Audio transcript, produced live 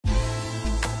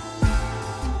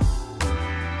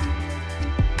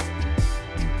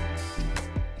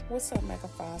What's up, Mega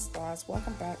 5 Stars?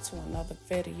 Welcome back to another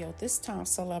video, this time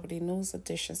Celebrity News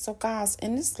Edition. So guys,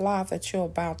 in this live that you're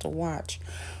about to watch,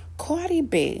 Cardi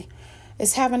B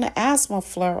is having an asthma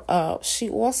flare up. She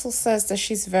also says that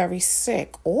she's very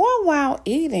sick, all while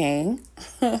eating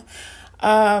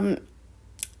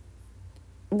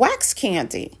wax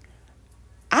candy.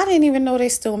 I didn't even know they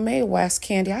still made wax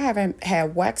candy. I haven't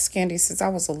had wax candy since I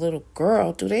was a little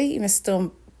girl. Do they even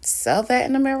still sell that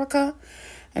in America?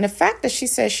 And the fact that she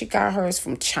says she got hers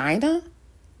from China?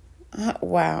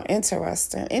 Wow,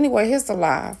 interesting. Anyway, here's the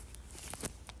live.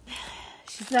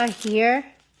 She's not here.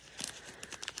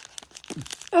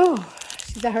 Oh,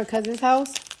 she's at her cousin's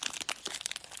house.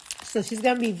 So she's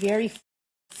going to be very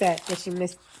upset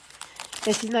that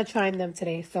that she's not trying them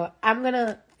today. So I'm going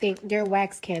to think they're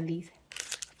wax candies.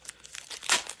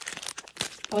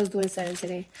 I was doing something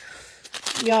today.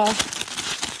 Y'all,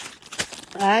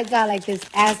 I got like this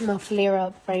asthma flare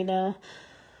up right now.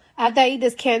 After I eat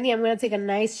this candy, I'm going to take a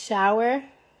nice shower.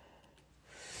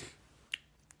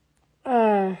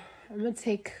 I'm going to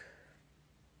take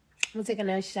a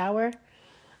nice shower.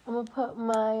 I'm going to put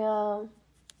my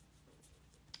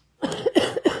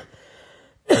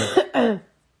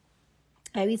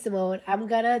I need some more. I'm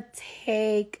going to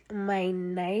take my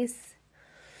nice,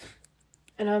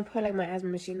 and I'm going to put like my asthma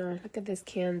machine on. Look at this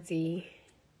candy.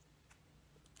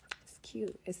 It's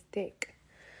cute. It's thick.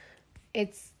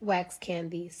 It's wax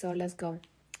candy. So let's go.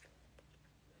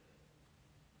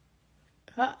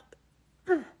 Oh,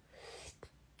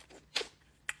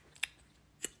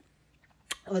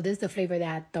 this is the flavor that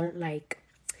I don't like.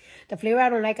 The flavor I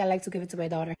don't like, I like to give it to my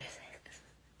daughter.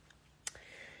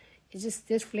 It's just,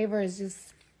 this flavor is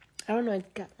just, I don't know.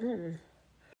 It got,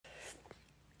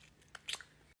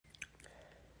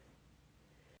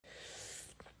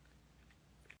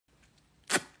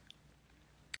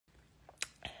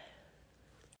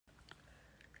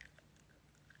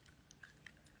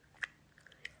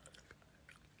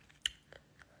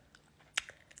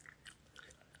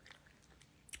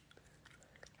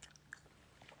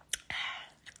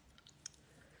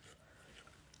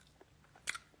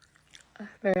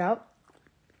 Very out.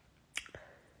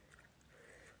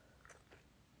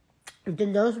 The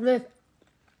nosebleed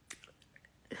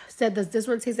said, does this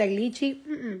one taste like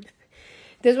lychee?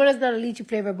 This one is not a lychee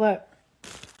flavor, but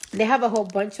they have a whole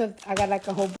bunch of, I got like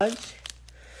a whole bunch.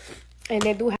 And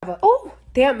they do have a, oh,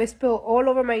 damn, it spilled all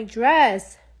over my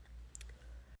dress.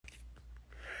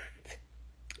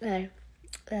 See?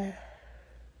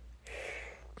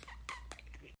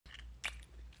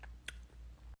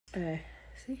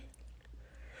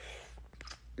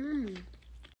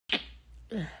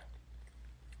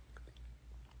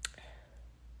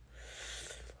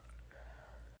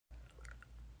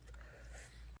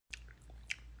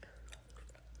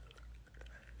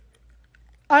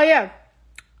 Oh yeah,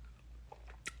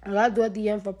 I gotta do at the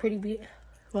end for Pretty B.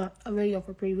 Well, a video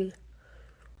for Pretty B.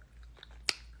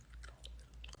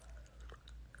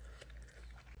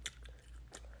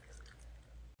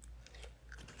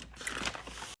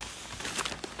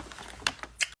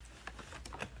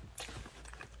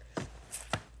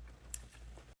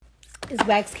 It's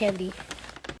wax candy.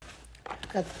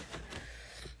 Got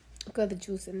the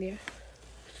juice in there.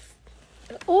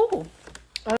 Oh,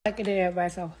 I like it in there by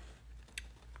itself.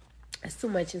 It's too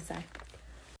much inside.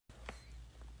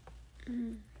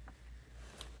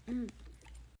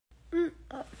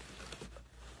 Oh.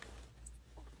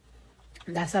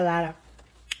 That's a lot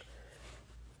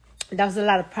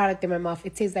of product in my mouth.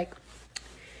 It tastes like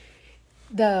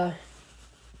the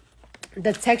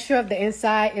texture of the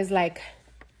inside is like,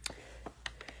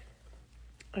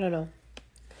 I don't know,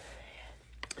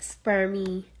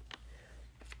 spermy.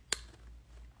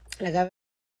 Like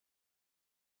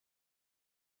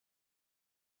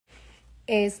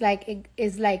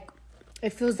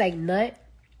it feels like nut,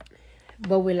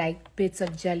 but with like bits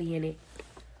of jelly in it.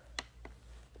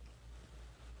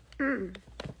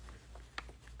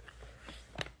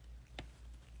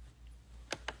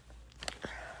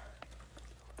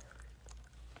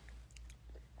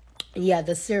 Yeah,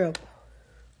 the syrup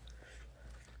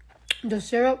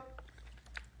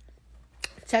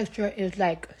texture is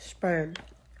like sperm.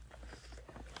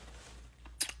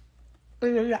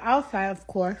 And then the outside, of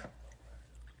course,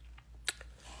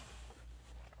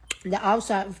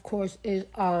 is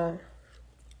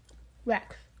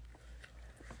wax.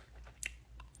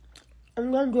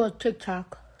 I'm gonna do a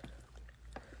TikTok.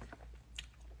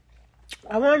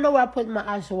 I wanna know where I put my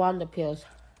ashwagandha pills.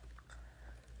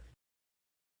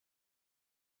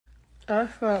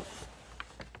 That's right.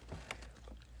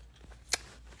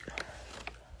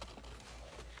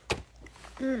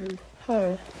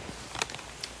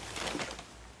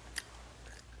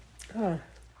 Oh.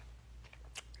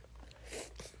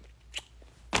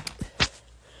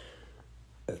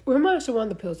 Where my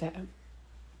Shawanda pills at?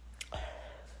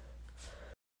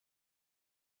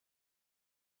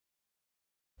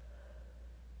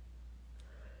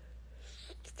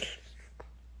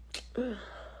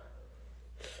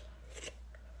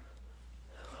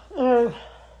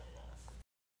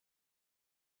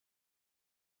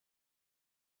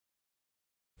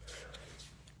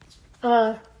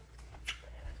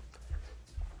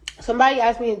 Somebody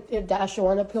asked me if the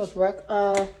Ashwagandha pills work.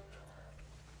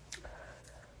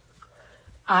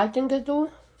 I think they do.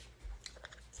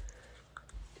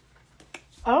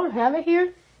 I don't have it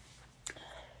here.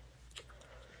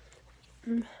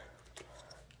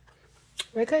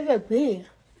 Where could it be?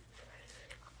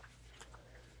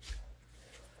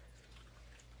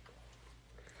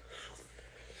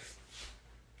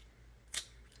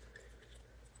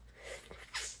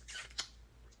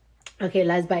 Okay,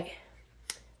 last bite.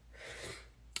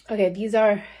 Okay, these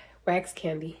are wax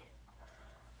candy.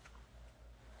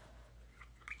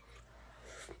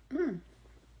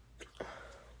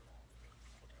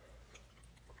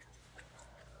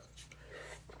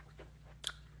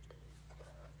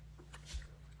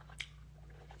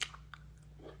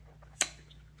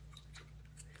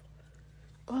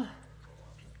 Oh.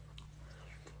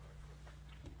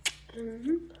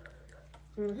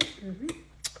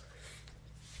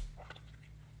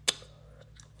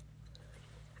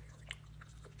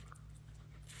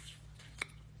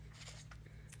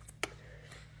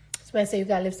 Somebody say you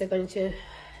got lipstick on your chin.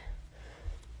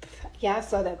 Yeah, I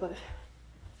saw that, but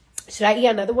should I eat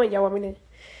another one? Y'all want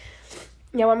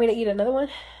me to eat another one?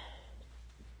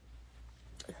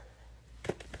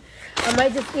 I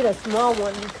might just eat a small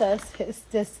one because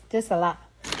it's just a lot.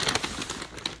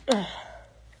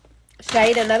 Should I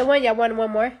eat another one? Y'all want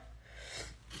one more?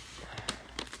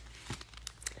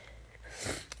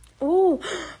 Ooh.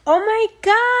 Oh my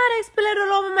God, I spilled it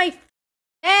all over my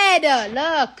bed.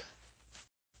 Look.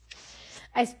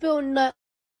 I spilled nut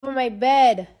over my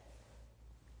bed.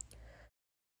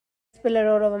 Spill it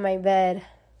all over my bed.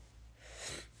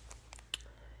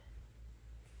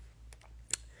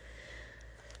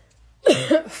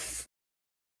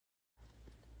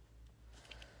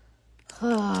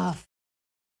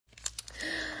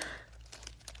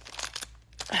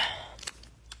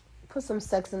 Put some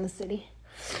Sex in the City.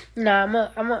 Nah, I'm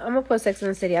gonna put Sex in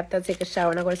the City after I take a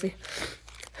shower and I go to sleep.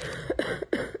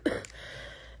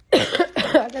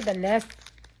 I got the nest.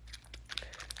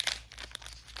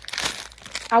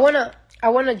 I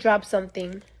wanna drop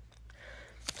something.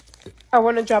 I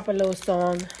wanna drop a little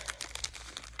song.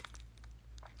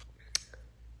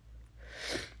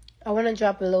 I wanna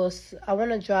drop.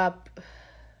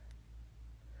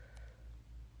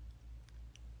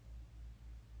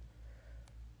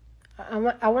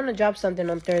 I want to drop something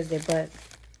on Thursday, but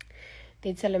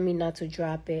they telling me not to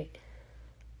drop it.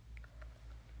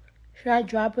 Should I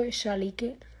drop it? Should I leak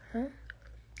it? Huh?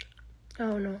 I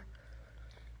don't know.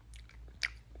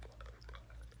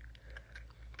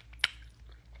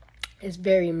 It's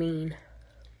very mean.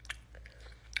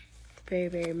 Very,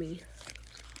 very mean.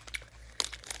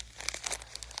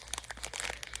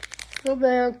 Go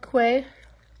back, Quay.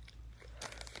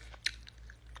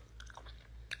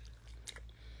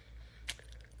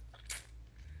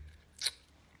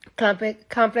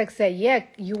 Complex said, yeah,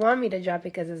 you want me to drop it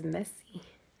because it's messy.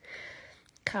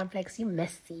 Complex, you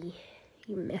messy.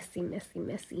 You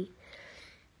messy.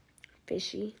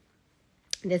 Fishy.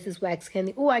 This is wax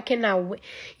candy. Oh, I cannot wait.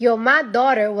 Yo, my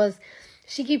daughter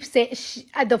she keeps saying,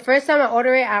 the first time I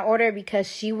order it because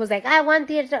she was like, I want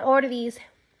you to order these.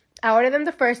 I ordered them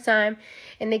the first time,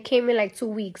 and they came in like 2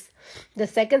 weeks. The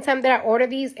second time that I ordered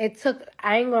these, it took,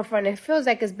 I ain't gonna front, it feels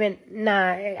like it's been,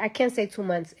 I can't say 2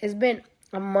 months. It's been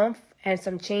a month and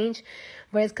some change,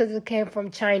 but it's because it came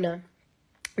from China.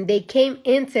 They came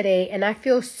in today, and I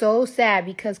feel so sad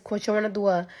because Coach, I want to do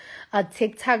a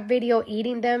TikTok video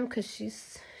eating them because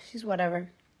she's whatever.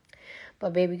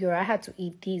 But baby girl, I had to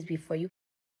eat these before you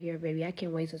here, baby. I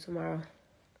can't wait till tomorrow.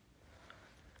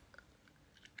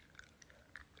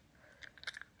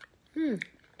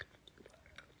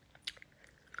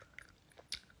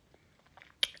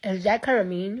 Is that kind of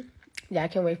mean? Yeah, I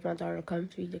can't wait for my daughter to come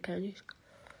to eat the candies.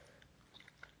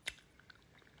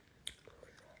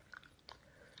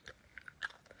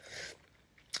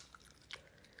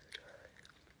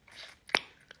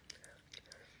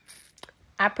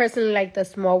 I personally like the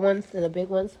small ones than the big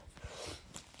ones.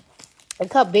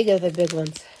 Look how big are the big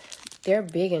ones. They're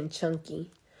big and chunky.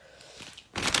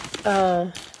 Look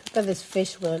at this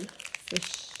fish one.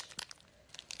 Fish.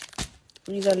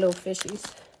 These are little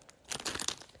fishies.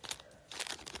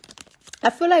 I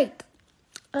feel like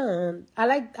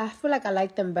I feel like I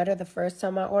like them better the first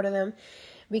time I order them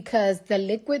because the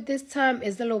liquid this time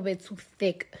is a little bit too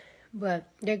thick, but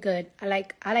they're good. I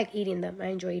like eating them. I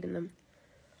enjoy eating them.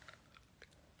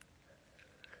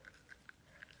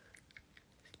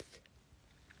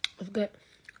 It's good.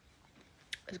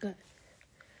 It's good.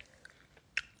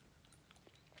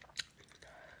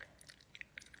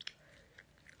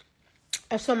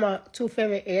 I saw my two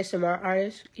favorite ASMR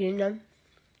artists eating them.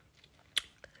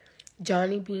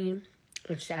 Johnny Bean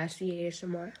and Sassy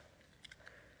ASMR.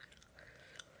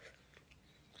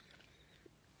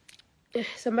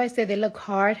 Somebody said they look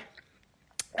hard.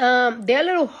 They're a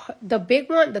little, the big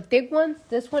one, the thick ones,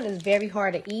 this one is very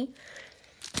hard to eat.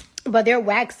 But they're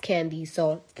wax candy,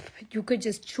 so you could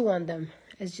just chew on them.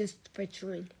 It's just for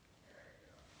chewing.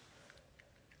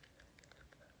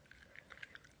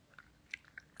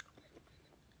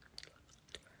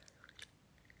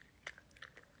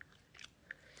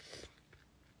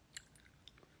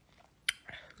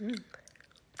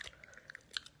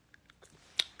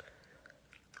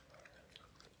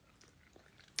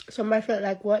 Somebody felt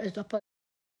like, what is up?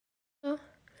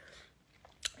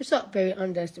 It's not very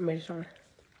underestimated song.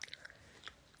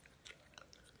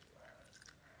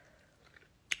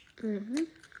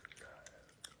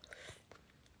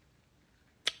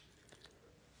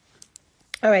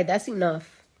 All right, that's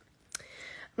enough.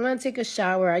 I'm gonna take a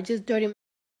shower. I just dirty my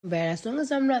bed. As long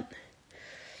as I'm not,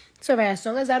 sorry, as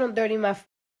long as I don't dirty my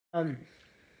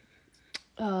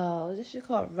what's this shit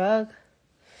called, rug,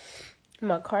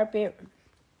 my carpet.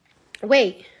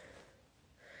 Wait,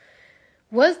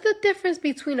 what's the difference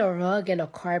between a rug and a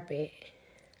carpet?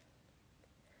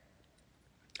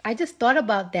 I just thought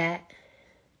about that.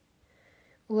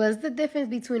 What's the difference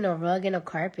between a rug and a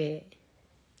carpet?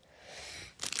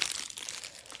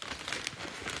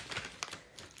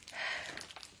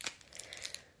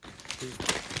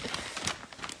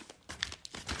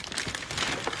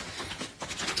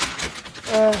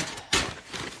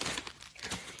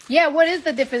 Yeah, what is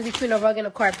the difference between a rug and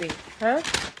a carpet? Huh?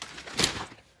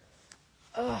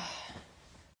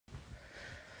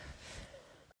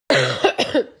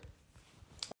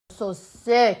 So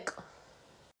sick.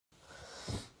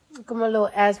 Look at my little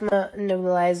asthma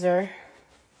nebulizer.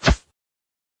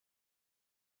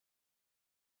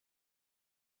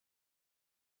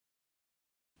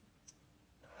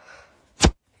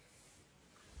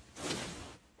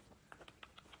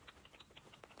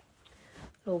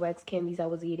 Little wax candies I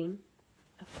was eating.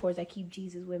 Of course, I keep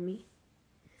Jesus with me.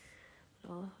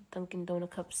 Oh, Dunkin'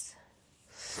 Donut cups.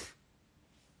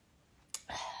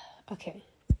 Okay.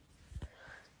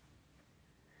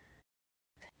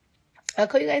 I'll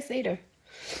call you guys later.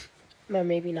 But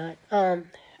maybe not. I'm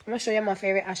gonna show you my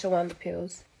favorite ashwagandha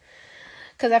pills.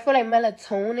 Cause I feel like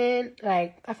melatonin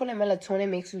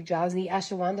makes you drowsy.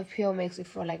 Ashwagandha pill makes you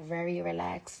feel like very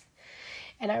relaxed.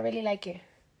 And I really like it.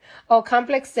 Oh,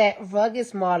 Complex said rug is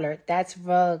smaller. That's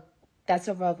rug. That's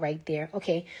a rug right there.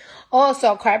 Okay. Oh,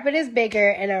 so carpet is bigger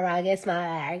and a rug is smaller.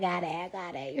 I got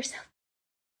it. You're so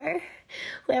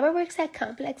whoever works at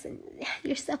Complex, and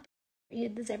you're so you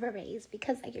deserve a raise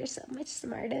because like you're so much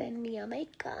smarter than me. Oh my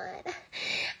god.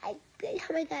 Oh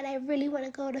my god, I really want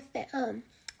to go to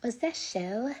what's that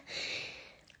show?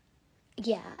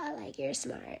 Yeah, like you're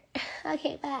smart.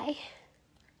 Okay, bye.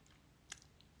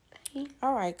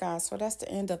 All right, guys, so that's the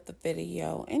end of the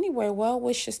video. Anyway, well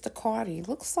wishes to Cardi.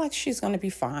 Looks like she's going to be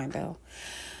fine, though.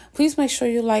 Please make sure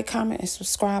you like, comment, and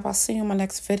subscribe. I'll see you in my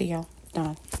next video.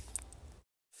 Done.